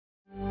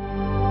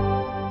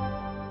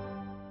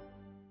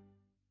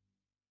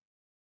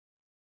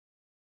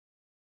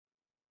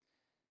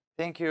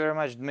Thank you very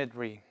much,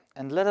 Dmitry.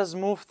 And let us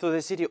move to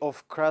the city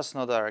of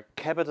Krasnodar,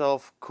 capital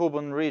of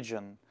Kuban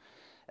region.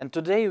 And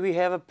today we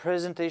have a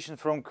presentation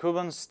from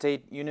Kuban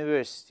State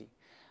University.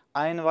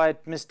 I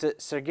invite Mr.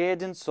 Sergei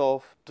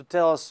Odintsov to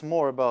tell us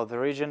more about the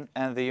region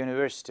and the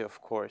university,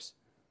 of course.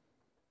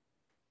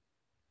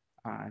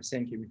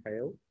 Thank you,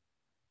 Mikhail.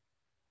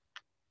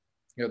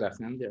 Good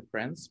afternoon, dear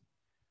friends.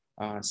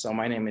 So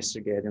my name is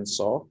Sergei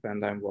Odintsov,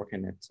 and I'm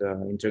working at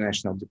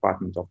International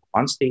Department of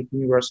Kuban State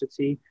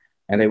University.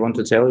 And I want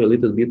to tell you a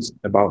little bit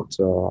about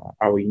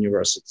our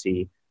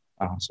university.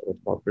 So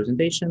about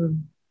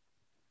presentation.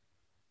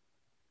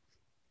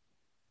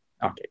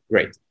 Okay,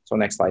 great. So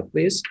next slide,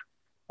 please.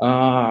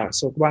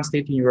 So Kuban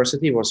State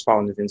University was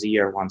founded in the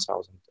year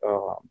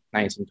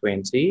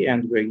 1920,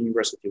 and we're a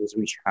university with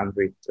rich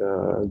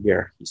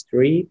 100-year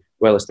history,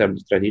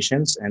 well-established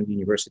traditions, and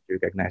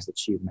university-recognized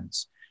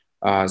achievements.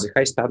 The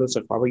high status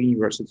of our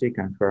university,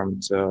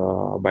 confirmed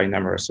by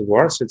numerous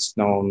awards, its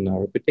known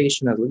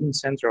reputation as leading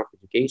center of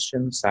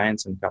education,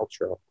 science, and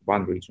culture of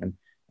Kuban region,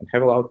 and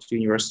have allowed the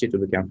university to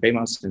become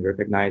famous and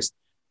recognized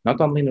not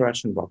only in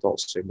Russian but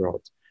also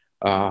abroad.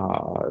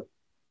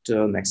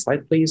 Next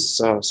slide, please.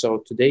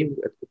 So today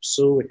at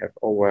KUPSU, we have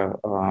over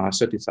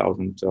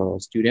 30,000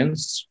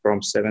 students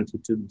from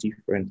 72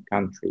 different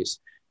countries.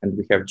 And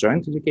we have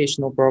joint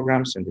educational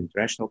programs and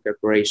international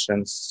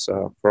cooperations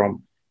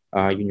from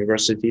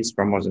universities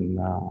from more than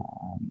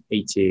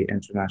 80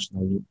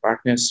 international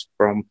partners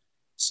from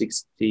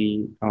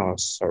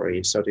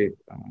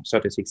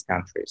 36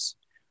 countries.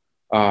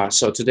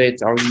 So today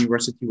at our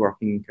university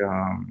working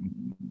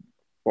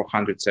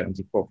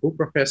 474 full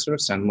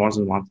professors and more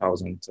than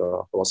 1,000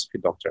 philosophy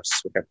doctors.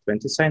 We have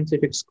 20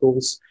 scientific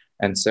schools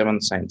and 7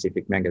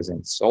 scientific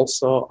magazines.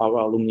 Also, our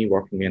alumni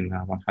working in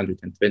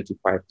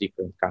 125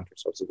 different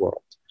countries of the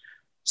world.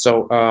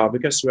 So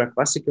because we are a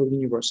classical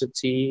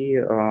university,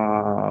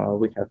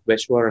 we have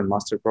bachelor and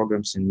master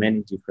programs in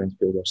many different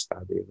fields of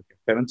study. We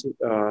have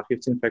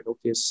 15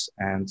 faculties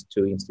and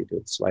 2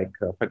 institutes like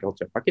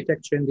Faculty of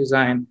Architecture and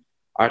Design,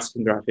 Arts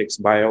and Graphics,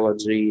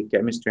 Biology,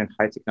 Chemistry and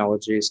High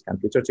Technologies,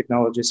 Computer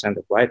Technologies and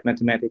Applied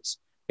Mathematics,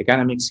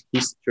 Economics,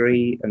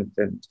 History and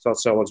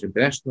Sociology,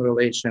 International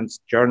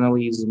Relations,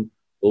 Journalism,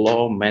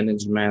 Law,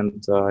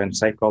 Management and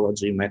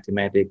Psychology,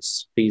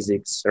 Mathematics,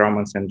 Physics,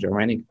 Romance and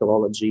Germanic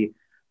Philology,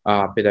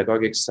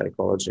 Pedagogics,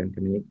 Psychology and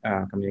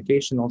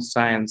Communicational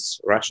Science,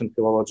 Russian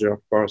Philology,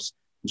 of course,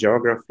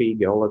 Geography,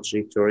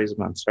 Geology,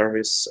 Tourism and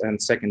Service, and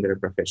Secondary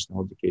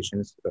Professional Education,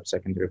 Institute of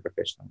Secondary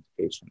Professional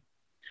Education.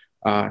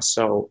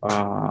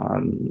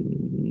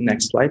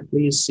 Next slide,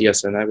 please.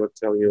 Yes, and I will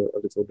tell you a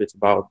little bit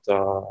about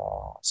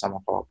some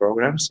of our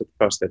programs. At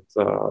first,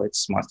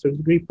 it's master's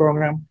degree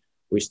program.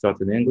 We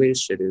start in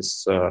English. It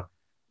is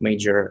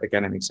major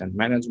economics and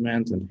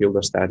management and field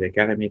of study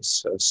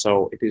economics.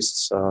 So it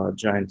is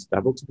joint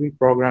double degree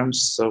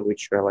programs,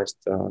 which realized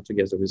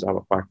together with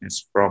our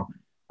partners from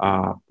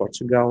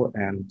Portugal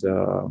and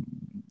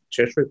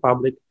Czech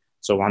Republic.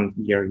 So 1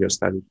 year you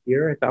study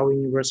here at our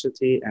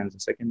university, and the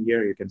second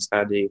year you can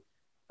study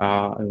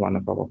in one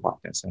of our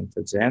partners. And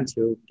at the end,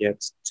 you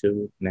get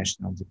 2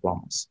 national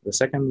diplomas. The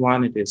second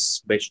one, it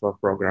is bachelor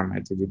program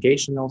at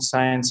educational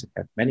science. It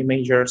has many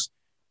majors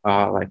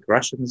like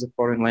Russian as a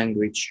foreign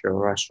language,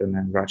 Russian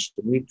and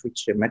Russian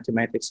literature,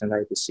 mathematics and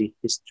ITC,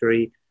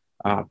 history,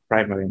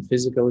 primary and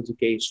physical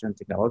education,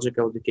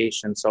 technological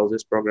education. So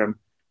this program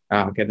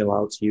can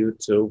allow you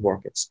to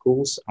work at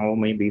schools, or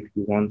maybe if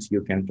you want,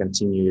 you can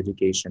continue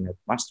education at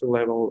master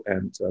level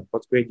and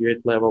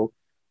postgraduate level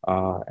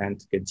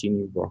and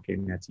continue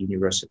working at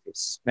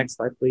universities. Next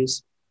slide,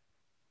 please.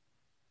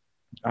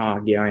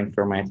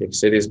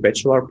 Geoinformatics. It is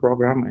bachelor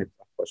program. It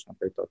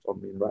unfortunately taught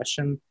only in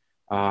Russian.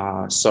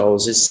 So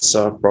this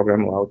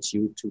program allows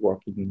you to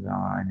work in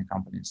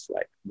companies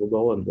like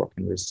Google and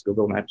working with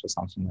Google Maps or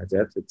something like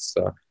that. It's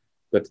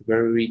got a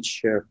very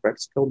rich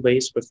practical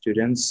base for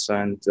students,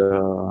 and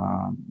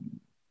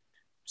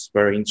it's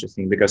very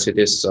interesting because it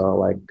is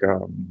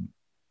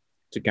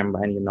to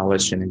combine your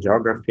knowledge in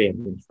geography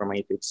and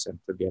informatics and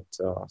to get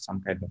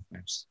some kind of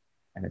maps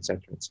and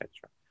etc. etc.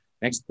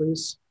 Next,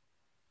 please.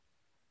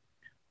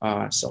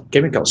 So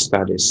chemical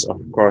studies, of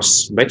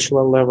course,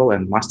 bachelor level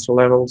and master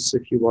levels,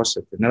 if you was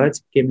at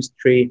analytic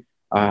chemistry,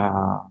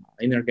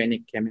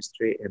 inorganic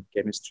chemistry, and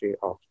chemistry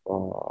of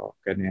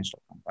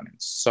coordination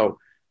components. So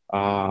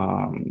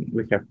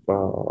we have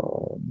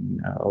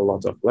a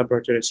lot of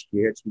laboratories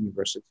here at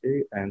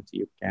university, and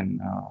you can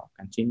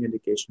continue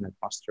education at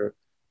master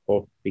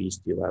or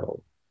PhD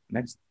level.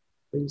 Next,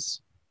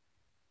 please.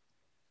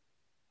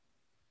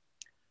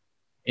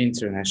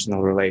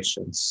 International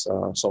relations.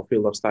 So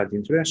field of study,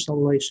 international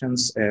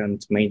relations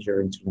and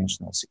major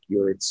international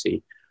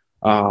security.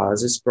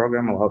 This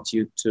program allows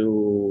you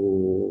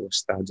to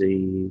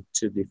study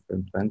 2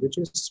 different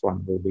languages.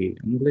 One will be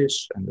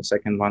English, and the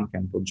second one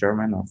can be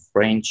German or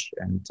French,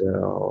 and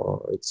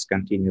it's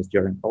continuous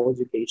during whole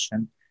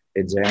education.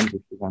 At the end,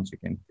 if you want, you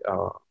can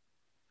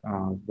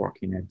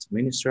working at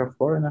Ministry of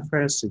Foreign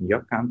Affairs in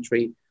your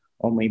country,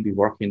 or maybe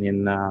working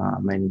in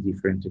many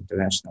different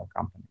international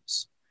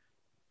companies.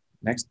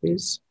 Next,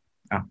 please.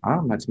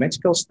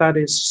 Mathematical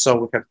studies. So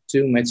we have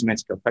two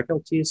mathematical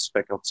faculties,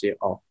 Faculty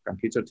of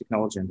Computer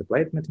Technology and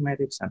Applied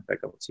Mathematics and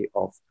Faculty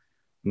of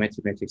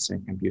Mathematics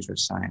and Computer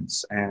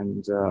Science.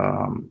 And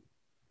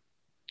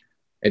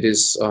it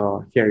is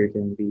here you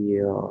can be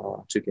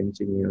to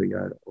continue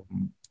your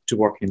to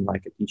work in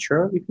like a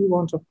teacher if you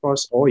want, of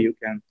course, or you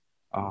can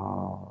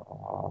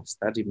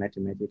study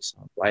mathematics,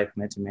 applied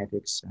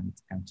mathematics, and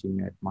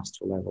continue at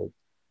master level.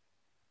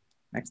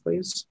 Next,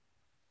 please.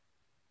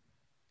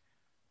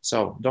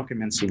 So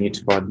documents you need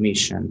for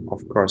admission.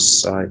 Of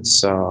course,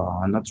 it's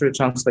not a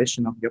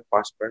translation of your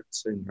passport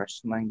in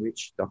Russian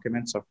language,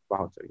 documents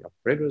about your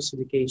previous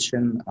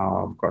education,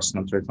 of course,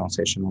 not a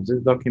translation of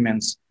these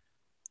documents.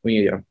 We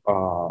need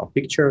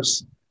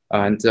pictures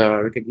and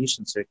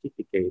recognition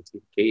certificate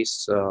in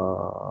case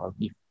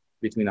if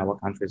between our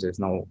countries there's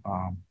no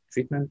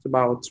treatment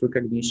about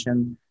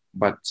recognition.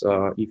 But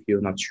if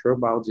you're not sure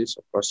about this,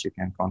 of course, you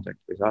can contact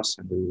with us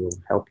and we will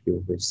help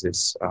you with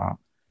this.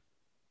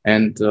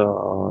 And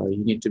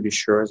you need to be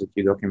sure that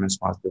your documents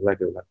must be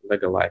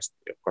legalized,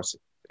 of course,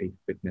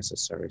 if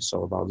necessary.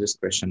 So about these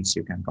questions,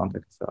 you can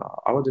contact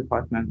our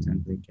department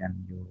and we can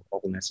give you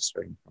all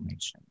necessary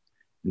information.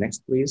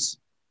 Next, please.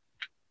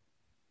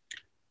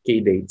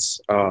 Key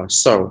dates.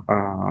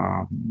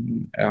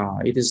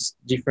 It is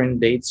different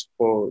dates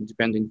for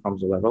depending from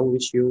the level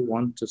which you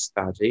want to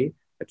study.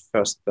 At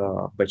first,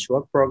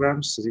 bachelor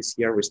programs. This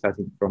year we're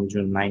starting from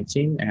June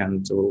 19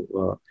 and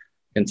we'll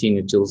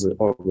continue till the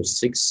August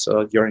 6.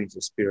 During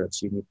this period,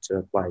 you need to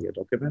apply your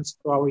documents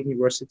to our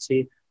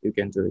university. You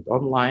can do it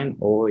online,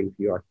 or if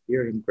you are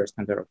here in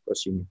Krasnodar, of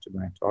course, you need to go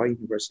into our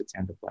university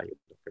and apply your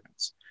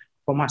documents.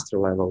 For master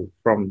level,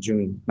 from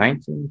June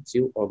 19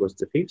 till August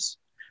the 5th.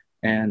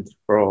 And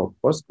for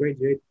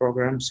postgraduate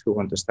programs who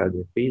want to study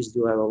at PhD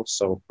level,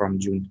 so from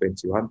June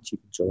 21 to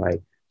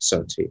July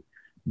 30.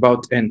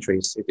 About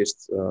entries, it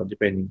is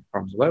depending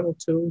from the level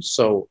too.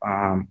 So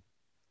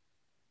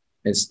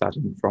it's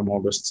starting from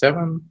August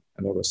 7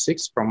 and August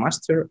 6 from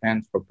master,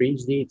 and for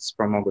PhD, it's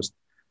from August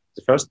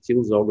the 1st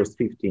till August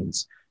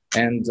 15th.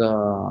 And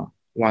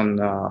one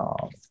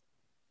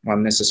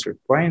necessary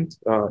point,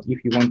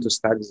 if you want to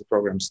study the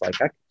programs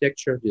like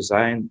architecture,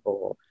 design,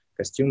 or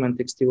costume and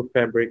textile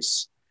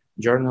fabrics,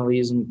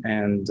 journalism,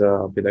 and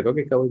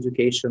pedagogical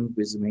education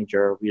with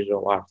major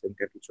visual art and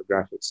computer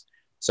graphics.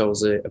 So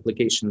the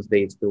applications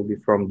date will be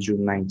from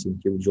June 19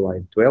 till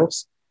July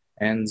 12th,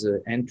 and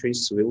the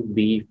entries will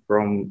be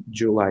from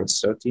July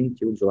 13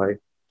 till July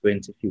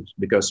 25th.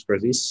 Because for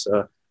this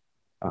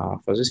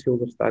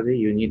field of study,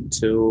 you need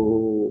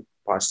to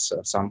pass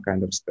some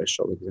kind of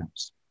special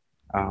exams.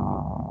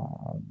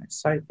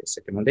 Next slide is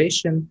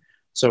accommodation.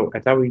 So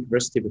at our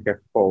university, we have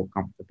 4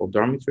 comfortable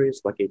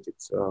dormitories located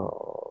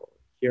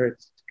here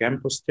at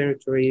campus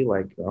territory.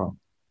 Like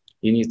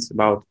you need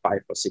about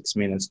 5 or 6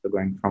 minutes to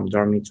going from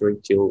dormitory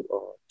till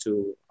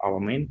to our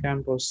main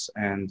campus,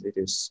 and it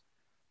is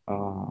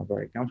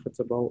very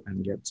comfortable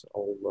and get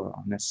all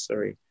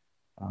necessary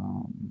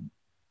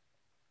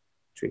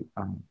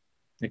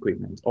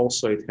equipment.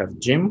 Also, it has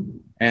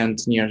gym, and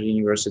near the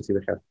university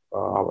we have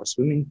our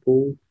swimming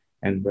pool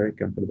and very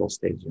comfortable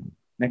stadium.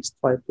 Next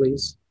slide,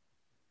 please.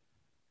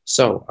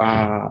 So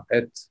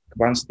at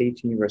Kuban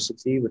State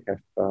University we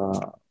have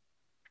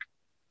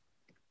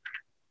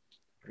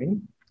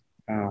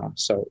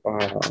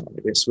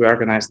yes, we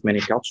organized many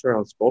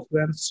cultural sport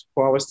events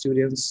for our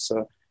students,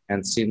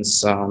 and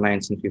since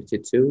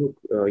 1952,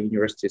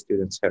 university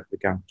students have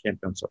become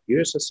champions of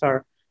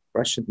USSR,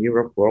 Russian,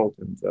 Europe, World,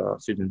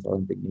 and Student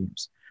Olympic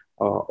Games.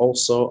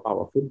 Also,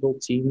 our football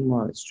team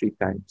is 3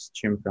 times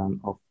champion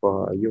of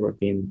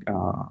European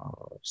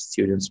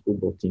Students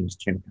Football Teams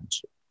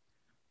Championship.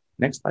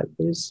 Next slide,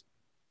 please.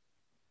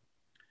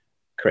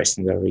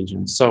 Krasnodar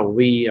region. So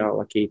we are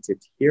located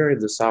here in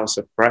the south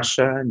of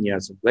Russia, near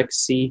the Black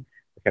Sea.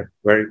 We have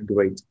very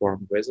great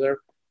warm weather.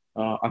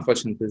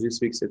 Unfortunately,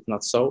 this week it's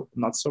not so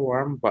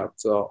warm, but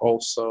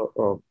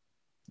also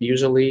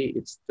usually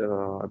it's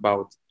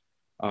about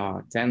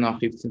 10 or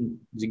 15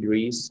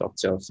 degrees of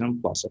Celsius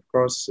plus, of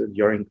course,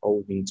 during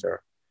all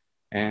winter.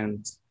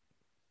 And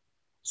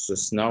the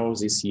snow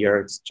this year,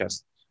 it's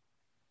just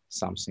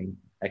something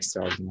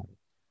extraordinary.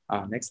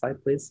 Next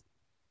slide, please.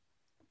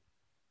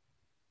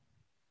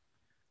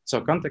 So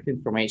contact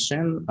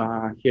information,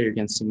 here you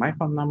can see my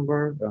phone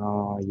number.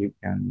 You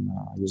can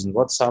use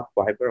WhatsApp,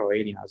 Viber, or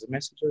any other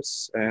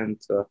messages, and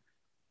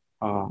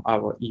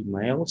our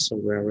email. So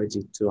we're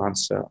ready to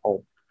answer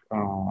all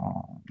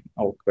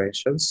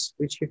questions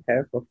which you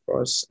have, of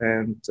course.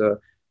 And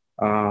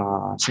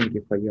thank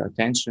you for your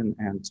attention,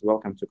 and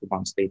welcome to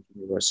Kuban State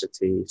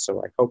University.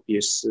 So I hope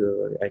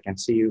I can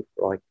see you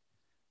like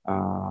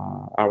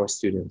our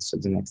students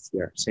the next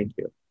year. Thank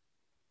you.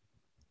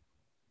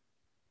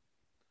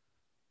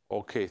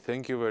 Okay,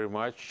 thank you very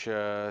much,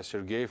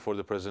 Sergei, for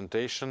the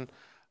presentation.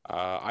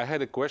 I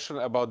had a question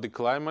about the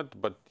climate,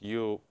 but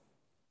you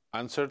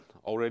answered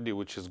already,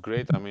 which is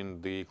great. I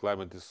mean, the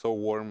climate is so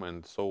warm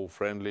and so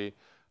friendly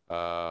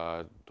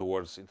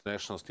towards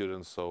international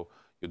students, so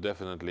you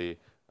definitely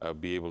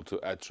be able to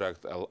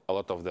attract a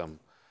lot of them.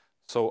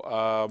 So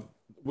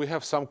we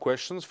have some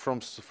questions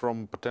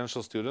from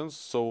potential students.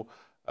 So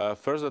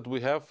first that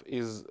we have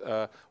is,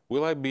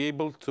 will I be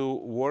able to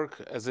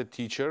work as a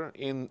teacher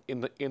in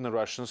a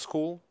Russian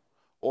school,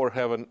 or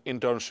have an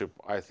internship?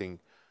 I think,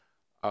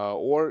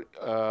 or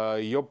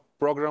your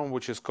program,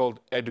 which is called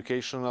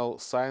Educational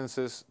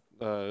Sciences,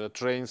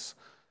 trains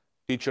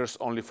teachers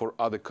only for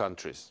other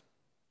countries.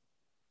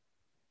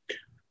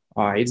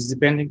 It's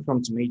depending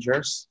from the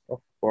majors, of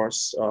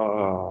course.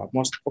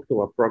 Most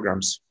popular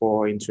programs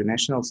for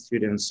international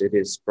students, it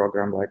is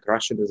program like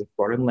Russian as a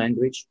foreign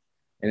language.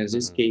 And in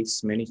this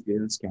case, many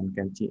students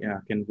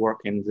can work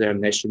in their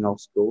national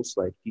schools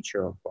like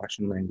teacher of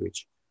Russian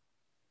language.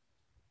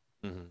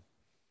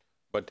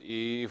 But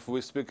if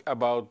we speak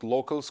about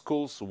local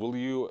schools, will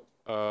you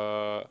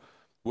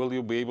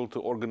be able to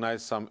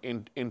organize some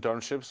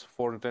internships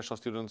for international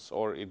students,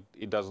 or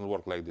it doesn't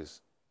work like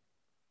this?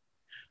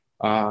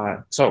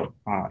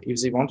 If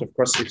they want, of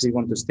course, if they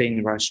want to stay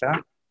in Russia,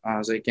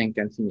 they can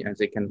continue and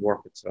they can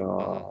work at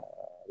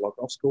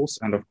local schools.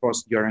 And of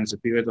course, during the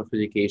period of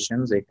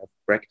education, they have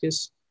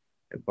practice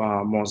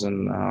more than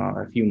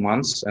a few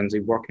months, and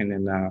they work in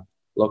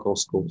local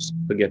schools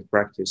to get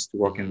practice to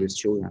working with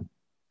children.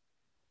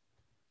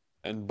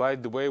 And by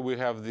the way, we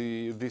have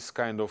this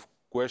kind of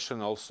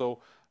question also,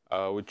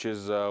 which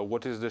is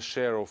what is the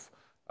share of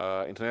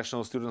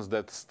international students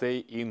that stay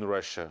in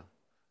Russia,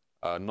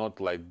 not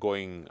like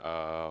going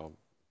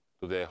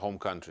to their home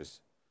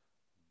countries?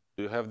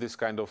 Do you have this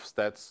kind of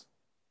stats?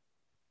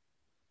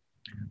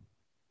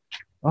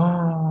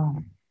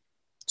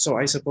 So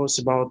I suppose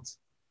about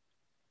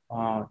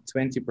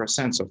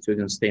 20% of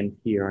students staying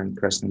here in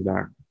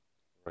Krasnodar.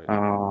 Right.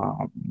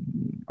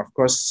 Of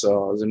course,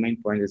 the main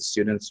point is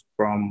students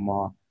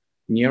from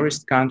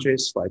nearest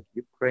countries like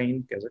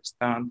Ukraine,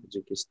 Kazakhstan,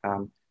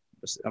 Tajikistan,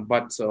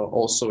 but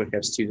also we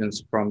have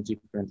students from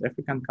different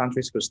African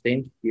countries who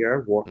staying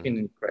here, working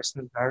in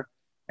Krasnodar,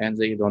 and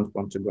they don't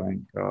want to go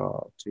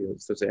to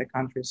their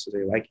countries. So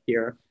they like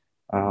here,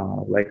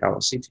 like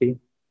our city,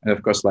 and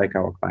of course, like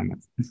our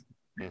climate.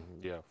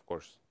 Yeah, of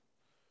course.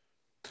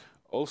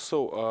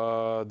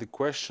 Also, the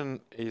question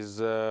is,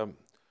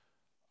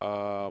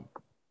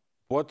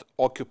 what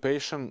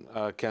occupation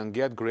can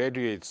get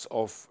graduates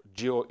of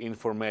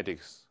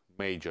geoinformatics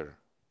major?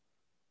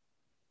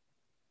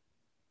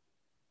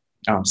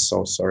 I'm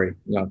so sorry,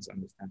 not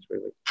understand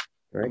really.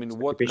 Right? I mean,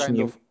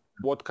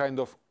 what kind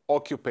of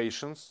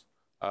occupations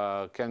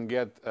can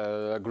get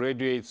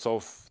graduates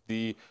of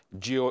the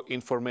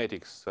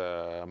geoinformatics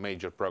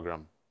major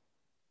program?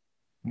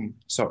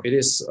 So it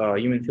is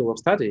human field of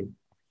study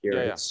here.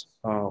 Yeah, it's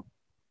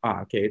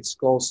okay. It's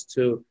close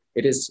to.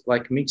 It is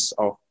like mix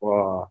of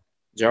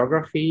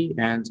geography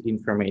and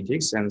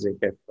informatics, and they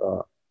have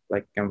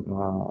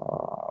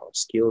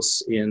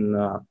skills in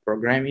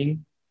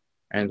programming,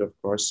 and of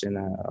course in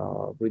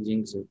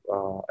reading the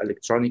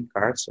electronic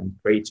cards and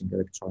creating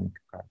electronic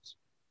cards.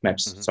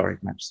 Maps. Sorry,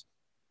 maps.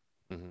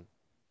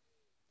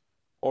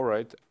 All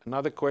right.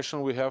 Another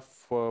question we have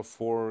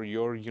for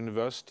your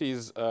university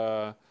is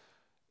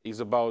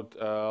about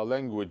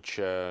language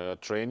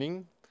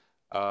training.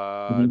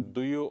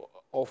 Do you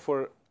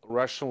offer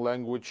Russian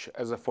language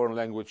as a foreign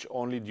language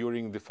only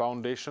during the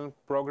foundation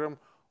program,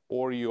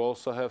 or you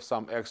also have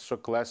some extra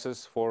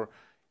classes for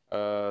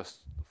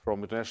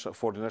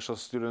international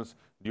students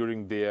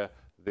during their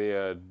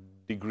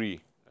degree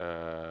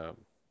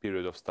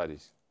period of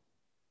studies?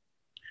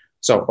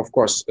 So of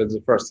course,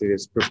 the first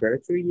is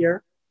preparatory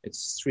year.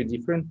 It's 3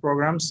 different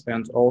programs,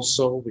 and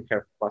also we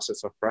have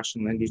classes of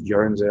Russian language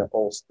during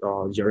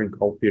during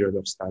all period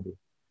of study,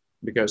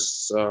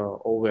 because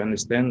all we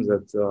understand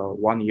that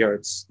 1 year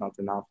it's not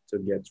enough to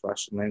get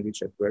Russian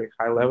language at very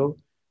high level.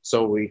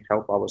 So we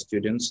help our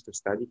students to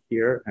study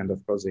here, and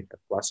of course they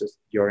have classes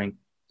during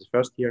the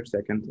first year,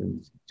 second,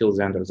 and till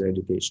the end of their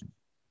education.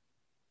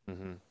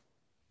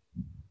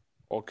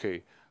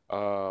 Okay.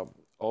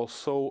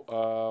 Also,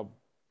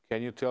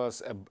 can you tell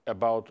us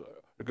about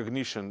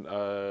recognition?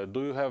 Do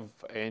you have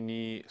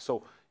any?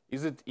 So,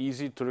 is it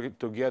easy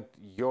to get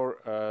your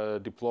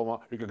diploma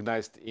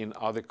recognized in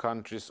other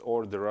countries,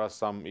 or there are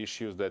some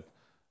issues that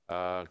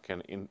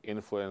can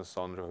influence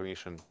on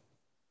recognition,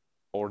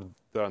 or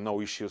there are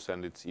no issues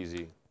and it's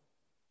easy?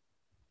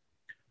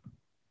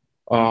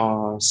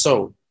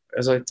 So,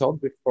 as I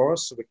told before,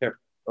 so we have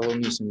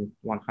alumni in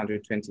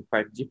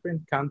 125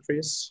 different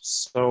countries.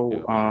 So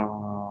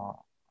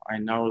I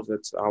know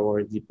that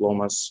our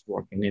diplomas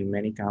working in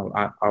many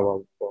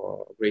our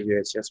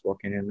graduates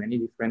working in many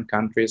different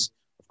countries.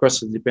 Of course,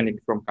 depending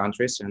from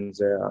countries and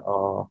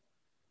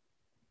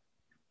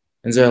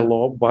their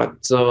law,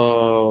 but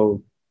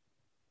so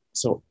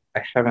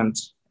I haven't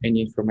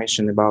any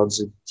information about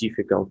the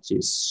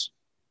difficulties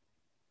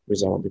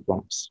with our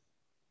diplomas.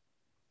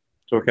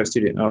 So we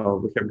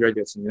have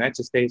graduates in the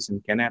United States, in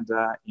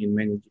Canada, in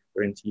many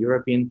different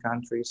European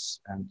countries,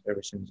 and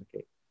everything is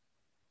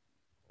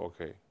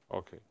okay.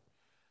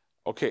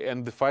 Okay.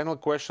 And the final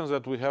questions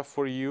that we have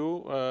for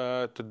you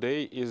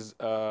today is,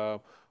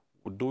 how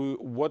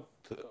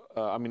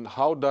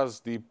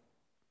does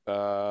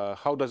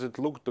it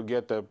look to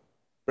get a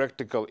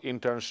practical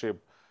internship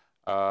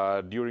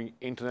during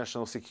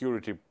international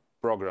security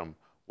program.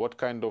 What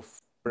kind of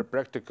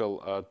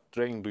practical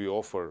training do you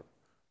offer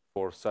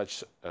for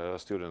such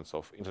students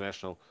of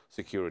international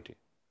security?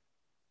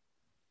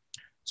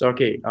 So,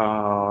 okay,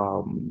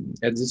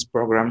 at these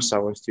programs,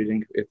 our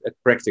students at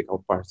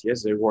practical part,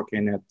 yes, they're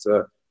working at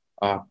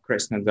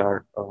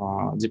Krasnodar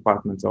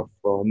Department of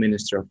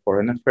Ministry of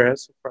Foreign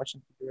Affairs of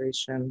Russian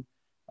Federation.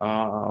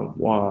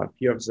 A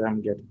few of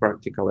them get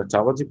practical at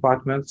our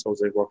department, so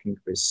they're working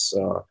with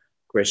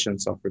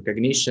questions of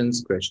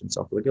recognitions, questions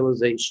of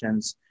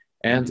legalizations,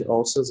 and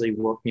also they're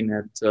working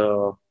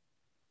at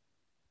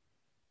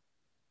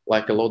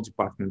like a law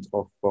department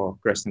of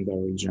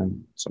Krasnodar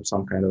region, so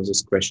some kind of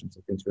these questions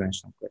of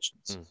international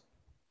questions.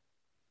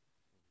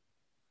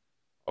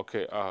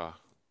 Okay,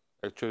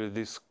 actually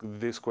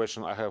this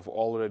question I have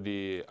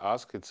already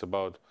asked. It's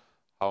about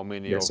how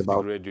many Yes, of the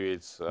about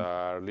graduates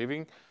are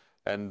leaving,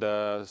 and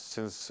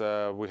since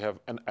we have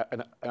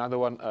another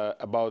one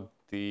about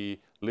the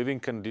living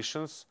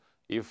conditions,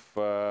 if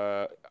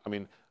I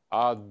mean,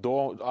 are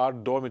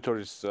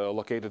dormitories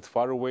located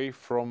far away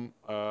from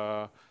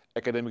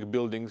academic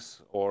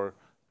buildings, or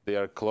they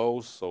are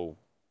close? So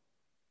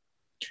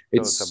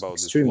tell us it's about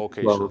this extremely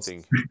location close.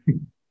 thing.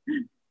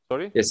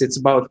 Sorry? Yes, it's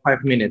about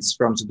 5 minutes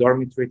from the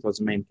dormitory to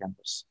the main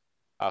campus.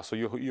 So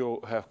you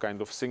have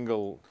kind of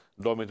single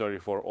dormitory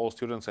for all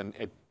students, and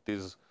it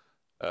is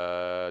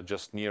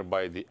just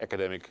nearby the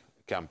academic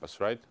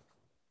campus, right?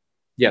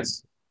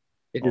 Yes,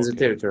 it is a Okay.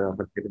 territory of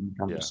academic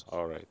Yeah. campus.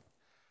 All right.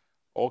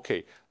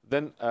 Okay.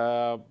 Then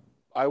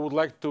I would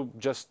like to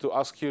just to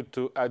ask you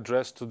to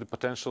address to the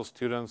potential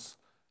students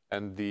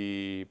and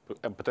the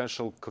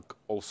potential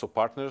also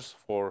partners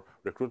for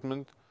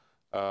recruitment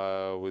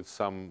with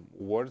some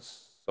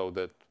words so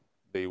that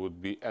they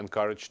would be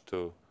encouraged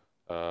to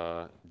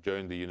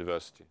join the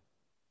university.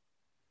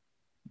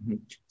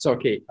 So,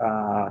 okay,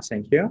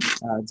 thank you.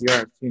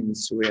 Dear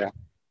students,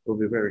 will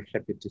be very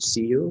happy to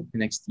see you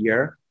next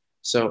year.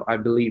 So I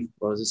believe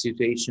the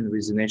situation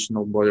with the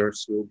national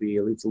borders will be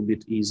a little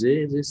bit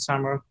easy this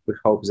summer. We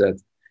hope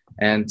that,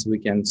 and we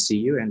can see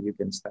you and you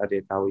can study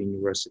at our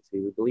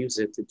university. We believe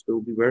that it will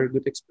be very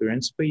good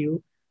experience for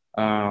you.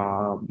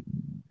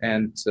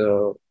 And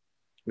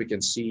we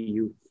can see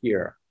you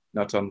here,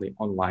 not only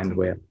online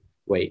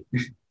way.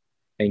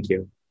 Thank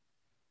you.